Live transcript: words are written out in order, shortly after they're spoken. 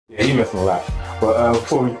Yeah, he missing a lot. But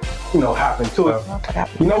before we, hop into it,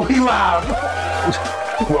 we live.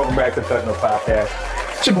 Welcome back to CUTT Podcast.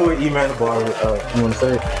 It's your boy E-Man the Bar. You want to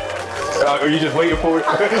say it? Are you just waiting for it?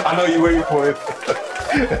 I know you're waiting for it.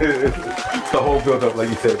 It's the whole build up, like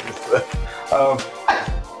you said.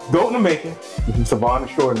 Goat in the making, savant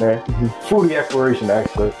extraordinaire, foodie exploration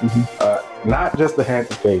expert, not just the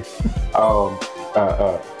handsome face,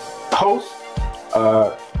 host,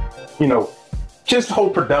 just whole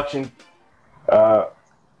production,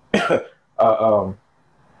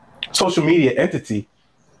 social media entity.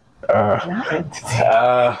 Not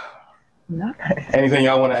entity. Anything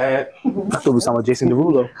y'all want to add? I thought we were talking about Jason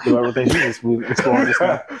Derulo.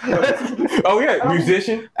 Oh yeah,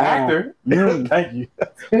 musician, actor. Thank you.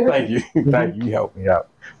 You helped me out.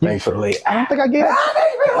 Thanks for the late. I don't think I get it.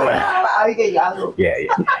 Yeah.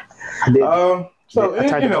 I did. So I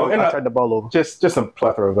turned the ball over. Just some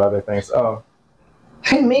plethora of other things.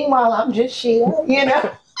 And meanwhile, I'm just shit, And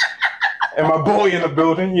my boy in the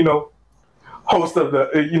building, host of the,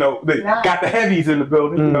 got the heavies in the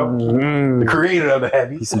building, the creator of the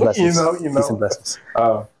heavies, Peace and blessings. Peace and blessings.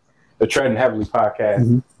 The Treading Heavily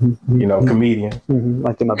podcast, comedian,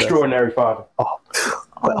 extraordinary father,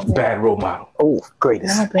 bad role model,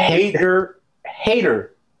 Greatest, hater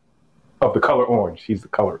of the color orange. He's the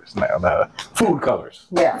colorist now. The food colors.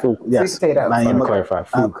 Yeah. Food, yes. Potatoes. I'm gonna clarify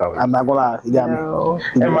food colors. I'm not gonna lie. You got me.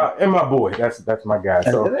 And my boy. That's my guy.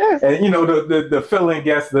 So and the fill-in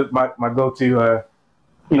guest that my go-to.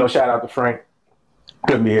 Shout out to Frank.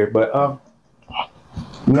 Couldn't be here, but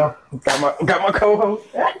got my co-host.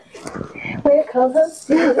 Where co-host?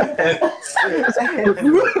 Stop.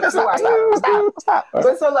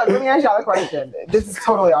 But so look, let me ask y'all a question. This is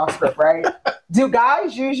totally off script, right? Do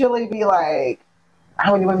guys usually be like,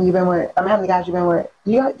 how many women you been with? How many guys you been with?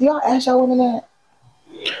 Do y'all ask y'all women that?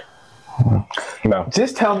 No.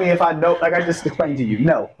 Just tell me if I know. Like I just explained to you.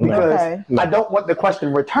 No, because I don't want the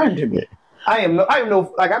question returned to me. I know.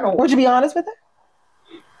 Would you be honest with it?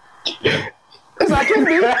 Yes, I can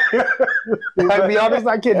be. I'd be honest,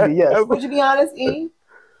 I can be, yes. Would you be honest, E?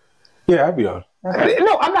 Yeah, I'd be honest. Okay.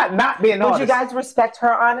 No, I'm not being honest. Would you guys respect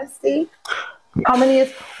her honesty?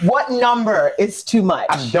 What number is too much?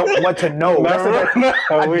 I don't want to know. We'll do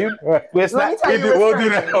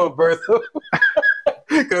that on birth.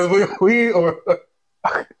 Because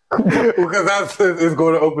because that's it's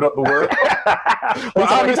going to open up the world.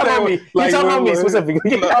 Well, you talking about me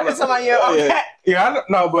specifically. I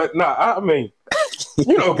mean,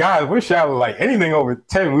 guys, we're shallow. Like anything over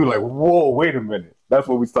 10, we were like, whoa, wait a minute. That's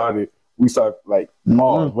what we started. We started like,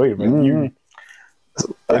 wait a minute.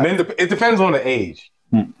 And then it depends on the age.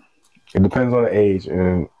 It depends on the age,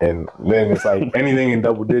 and then it's like anything in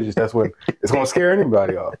double digits. That's when it's gonna scare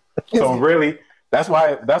anybody off. So really, that's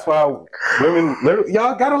why women literally,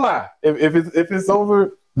 y'all gotta lie if it's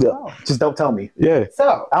over. Just don't tell me. Yeah.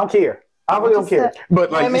 So I don't care. I really don't care.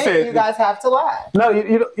 But like you said, you guys have to lie. No, but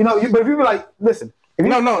if you be like, listen.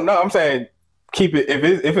 No. I'm saying keep it.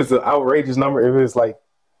 If it's an outrageous number, if it's like,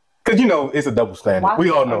 because it's a double standard. Why we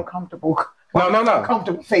all know. Uncomfortable. No.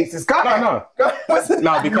 Uncomfortable faces. No. No,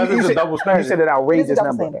 because it's a double standard. You said an outrageous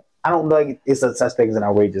number. I don't know it's a such thing as an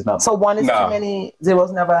outrageous number. So one is too many,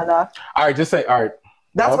 zero's never enough. All right, just say all right.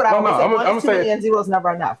 That's what I would say. One is too many and zero's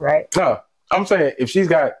never enough, right? No, I'm saying if she's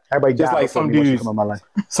got everybody just like some dudes, come in my life.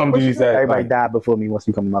 Some dudes that everybody died before me once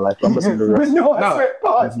you come in my life. I'm listening to the rest. No, I swear.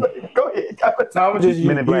 Pause. Go ahead. No, I'm just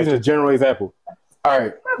using a general example. All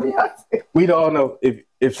right, we all know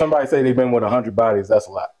if somebody say they've been with 100 bodies, that's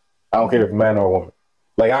a lot. I don't care if a man or a woman.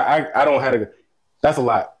 Like I don't have to. That's a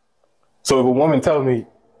lot. So if a woman tells me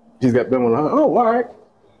she's got been with 100, all right,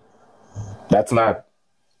 that's not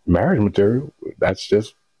marriage material. That's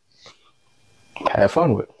just have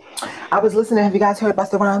fun with. I was listening. Have you guys heard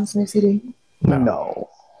Busta Rhymes' new CD? No.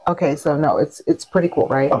 Okay, so no, it's pretty cool,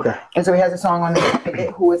 right? Okay. And so he has a song on there, I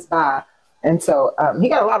forget who it's by. And so he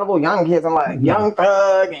got a lot of little young kids. I'm like Young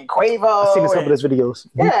Thug and Quavo. I've seen some of his videos.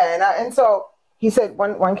 Yeah, and so he said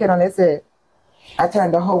one kid on it said, "I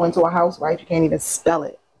turned a hoe into a housewife. You can't even spell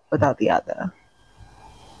it without the other."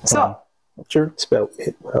 So sure, spell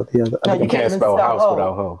it without the other. No, You can't spell house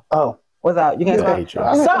without hoe. Oh, without you can't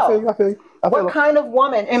spell. So I feel you. what kind of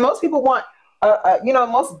woman? And most people want,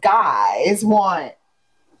 most guys want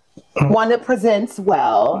one that presents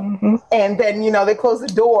well, and then they close the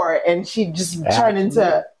door and she just turned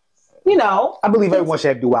into, I believe everyone should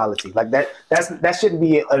have duality. Like that shouldn't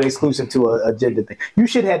be an exclusive to a gender thing. You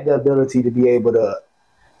should have the ability to be able to.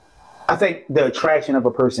 I think the attraction of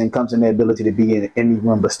a person comes in the ability to be in any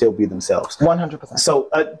room but still be themselves. 100%. So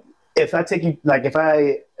if I take you, like if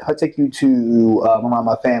I take you to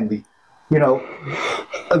my family, you know,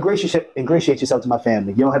 ingratiate yourself to my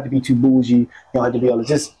family. You don't have to be too bougie. You don't have to be all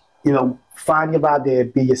just, you know, find your vibe there,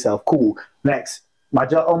 be yourself. Cool. Next, my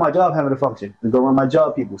job having a function. We go run my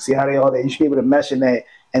job people, see how they all there. You should be able to mesh in that.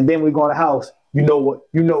 And then we go in the house. You know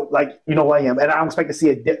who I am, and I don't expect to see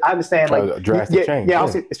I understand like a drastic change. Yeah, I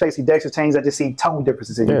don't expect to see drastic change. I just see tone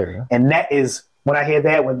differences in you, and that is when I hear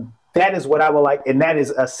that. When that is what I would like, and that is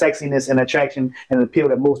a sexiness and attraction and appeal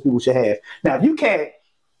that most people should have. Now,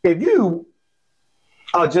 if you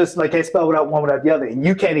are just like can't spell without one without the other, and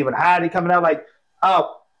you can't even hide it coming out like,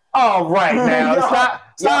 oh, all right now,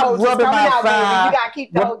 stop rubbing my thigh. You gotta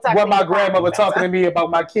keep what my grandmother talking to me about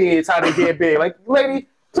my kids, how they get big. Like, lady,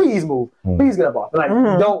 please move. Please get up off. Like,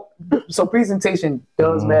 don't. So presentation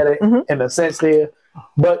does matter in a sense there,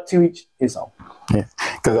 but to each his own. Yeah,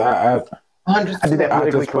 because I did that. I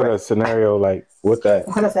just put a scenario like with that.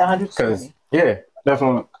 I'm gonna say 100%. Because that's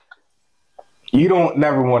one. You don't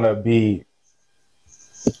never want to be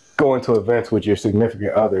going to events with your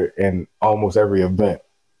significant other, and almost every event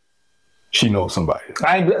she knows somebody.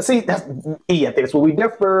 I think that's where we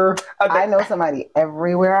differ. I know somebody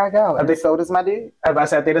everywhere I go, and so does my dude. I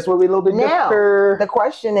think that's where we a little bit differ. The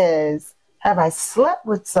question is, have I slept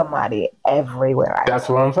with somebody everywhere I go? That's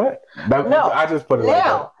what I'm saying. No, I just put it like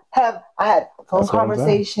that. Have I had a phone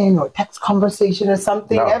conversation or text conversation or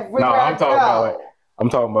something everywhere I go? I'm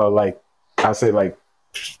talking about like, I say like,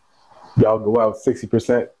 y'all go out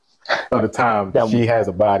 60% of the time. She has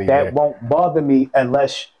a body that won't bother me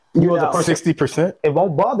unless you're the person. 60%. It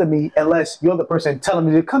won't bother me unless you're the person telling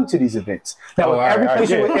me to come to these events. Now, every place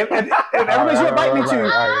you invite me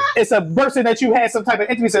to, it's a person that you had some type of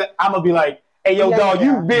intimacy. I'm gonna be like, hey, yo, dog,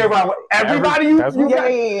 you be around with everybody. That's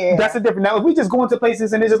a different. Now, if we just go into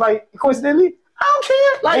places and it's just like coincidentally, I don't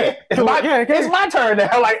care. Like, it's my turn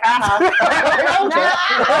now. Like, I don't care.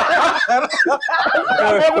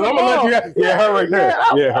 I'm gonna let you. Her right there.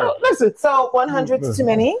 Her. Listen. So 100's too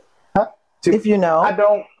many. If you know, I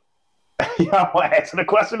don't. Y'all want to answer the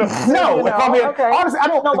question? No. Okay. Honestly, I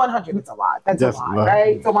don't know. 100 is a lot. That's just a lot,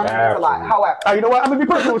 right? So 100 is a lot. However, you know what? I'm gonna be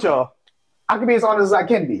personal with y'all. I can be as honest as I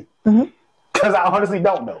can be, because I honestly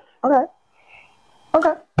don't know. Okay.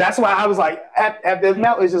 That's why I was like, at the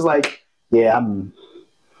amount, it's just like,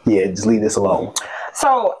 just leave this alone.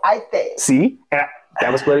 So I think. See, that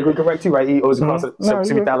was politically correct too, right? He always across it. All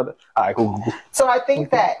right, cool. So I think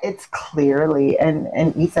that it's clearly,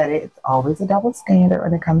 and you said it, it's always a double standard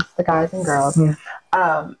when it comes to guys and girls.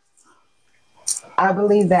 I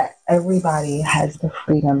believe that everybody has the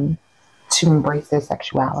freedom to embrace their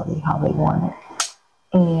sexuality how they want it,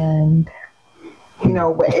 and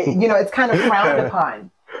it's kind of frowned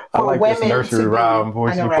upon. I like this nursery rhyme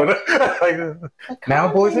voice you put up.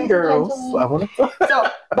 Now, boys and girls, I want to.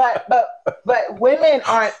 But women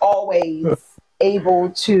aren't always able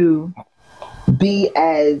to be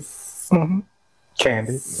as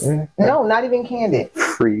candid. No, not even candid.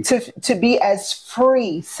 Free to be as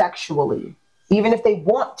free sexually, even if they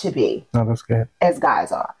want to be. No, that's good. As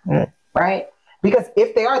guys are, right? Because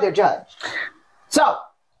if they are, they're judged. So.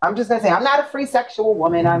 I'm just going to say, I'm not a free sexual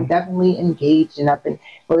woman. I'm definitely engaged and I've been in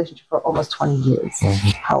a relationship for almost 20 years.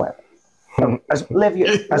 However, live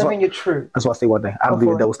in your truth. That's why I say one thing. I don't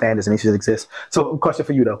believe in double standards and they should exist. So, question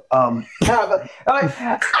for you though. I don't believe in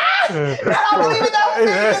double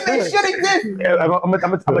standards. They should exist. I'm going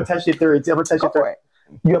to test your theory.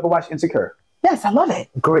 You ever watch Insecure? Yes, I love it.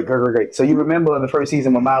 Great. So you remember in the first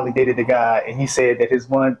season when Miley dated the guy and he said that he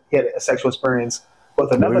had a sexual experience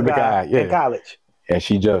with another guy in college. And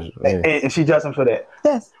she judged him. And she judged him for that.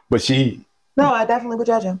 Yes. But she... No, I definitely would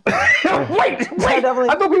judge him. Wait. I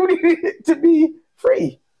thought people needed to be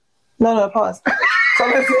free. No, pause. So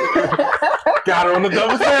listen. Got her on the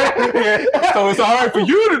double standard. So it's all right for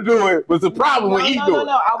you to do it. What's the problem when he do it?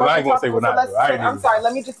 No. I ain't going to say what I do. I'm sorry.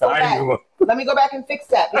 Let me just go back. Let me go back and fix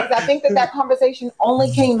that. Because I think that conversation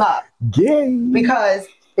only came up because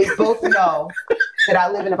they both know that I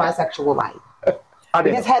live in a bisexual life.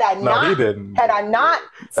 Because had I not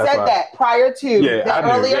said that prior to the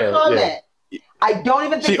earlier comment, I don't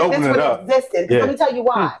even think this would have existed. Let me tell you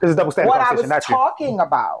why. This is double standard. What I was talking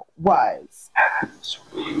about was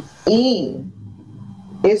E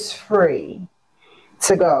is free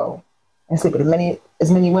to go and sleep with as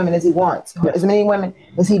many women as he wants, as many women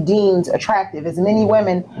as he deems attractive, as many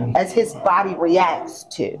women as his body reacts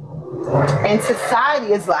to. And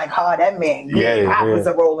society is like, oh, that man was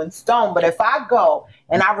a rolling stone. But if I go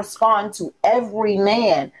and I respond to every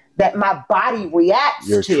man that my body reacts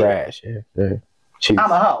to, you're trash.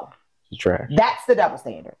 I'm a hoe. You're trash. That's the double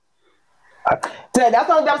standard. That's not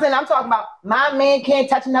the double standard I'm talking about. My man can't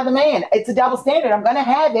touch another man. It's a double standard. I'm gonna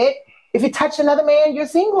have it. If you touch another man, you're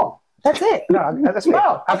single. That's it. No, that's fair.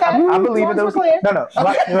 No, okay. I believe As in long those. as we're clear. No.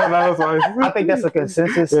 I I think that's a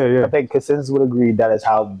consensus. Yeah. I think consensus would agree that is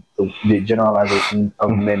how the generalization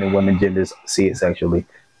of men and women genders see it sexually.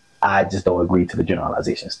 I just don't agree to the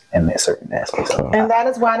generalizations in that certain aspects. And that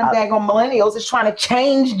is why the daggone millennials is trying to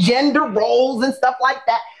change gender roles and stuff like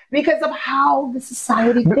that because of how the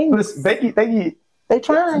society thinks. They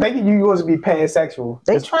trying. Thinking you yours to be pansexual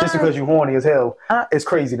just because you're horny as hell is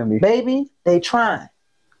crazy to me. Baby, they trying.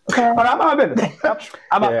 Okay. I'm out of business.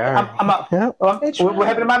 I'm out. What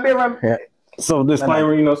happened in my bedroom? Yeah. So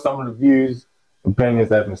disclaimer, you know, some of the views, opinions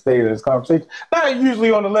that have been stated in this conversation, not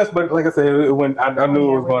usually on the list, but like I said, when I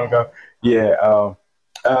knew it was going to go. Yeah.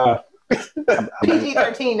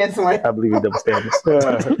 PG-13 this one. I believe in double standards.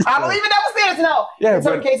 I believe in double standards. No. Yeah, in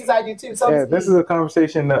some cases I do too. So yeah, this is a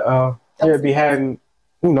conversation that be had,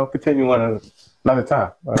 you know, continue one another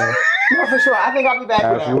time. No, for sure. I think I'll be back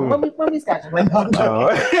with that. When we schedule.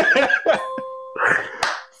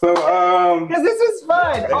 So because this was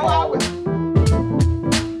fun.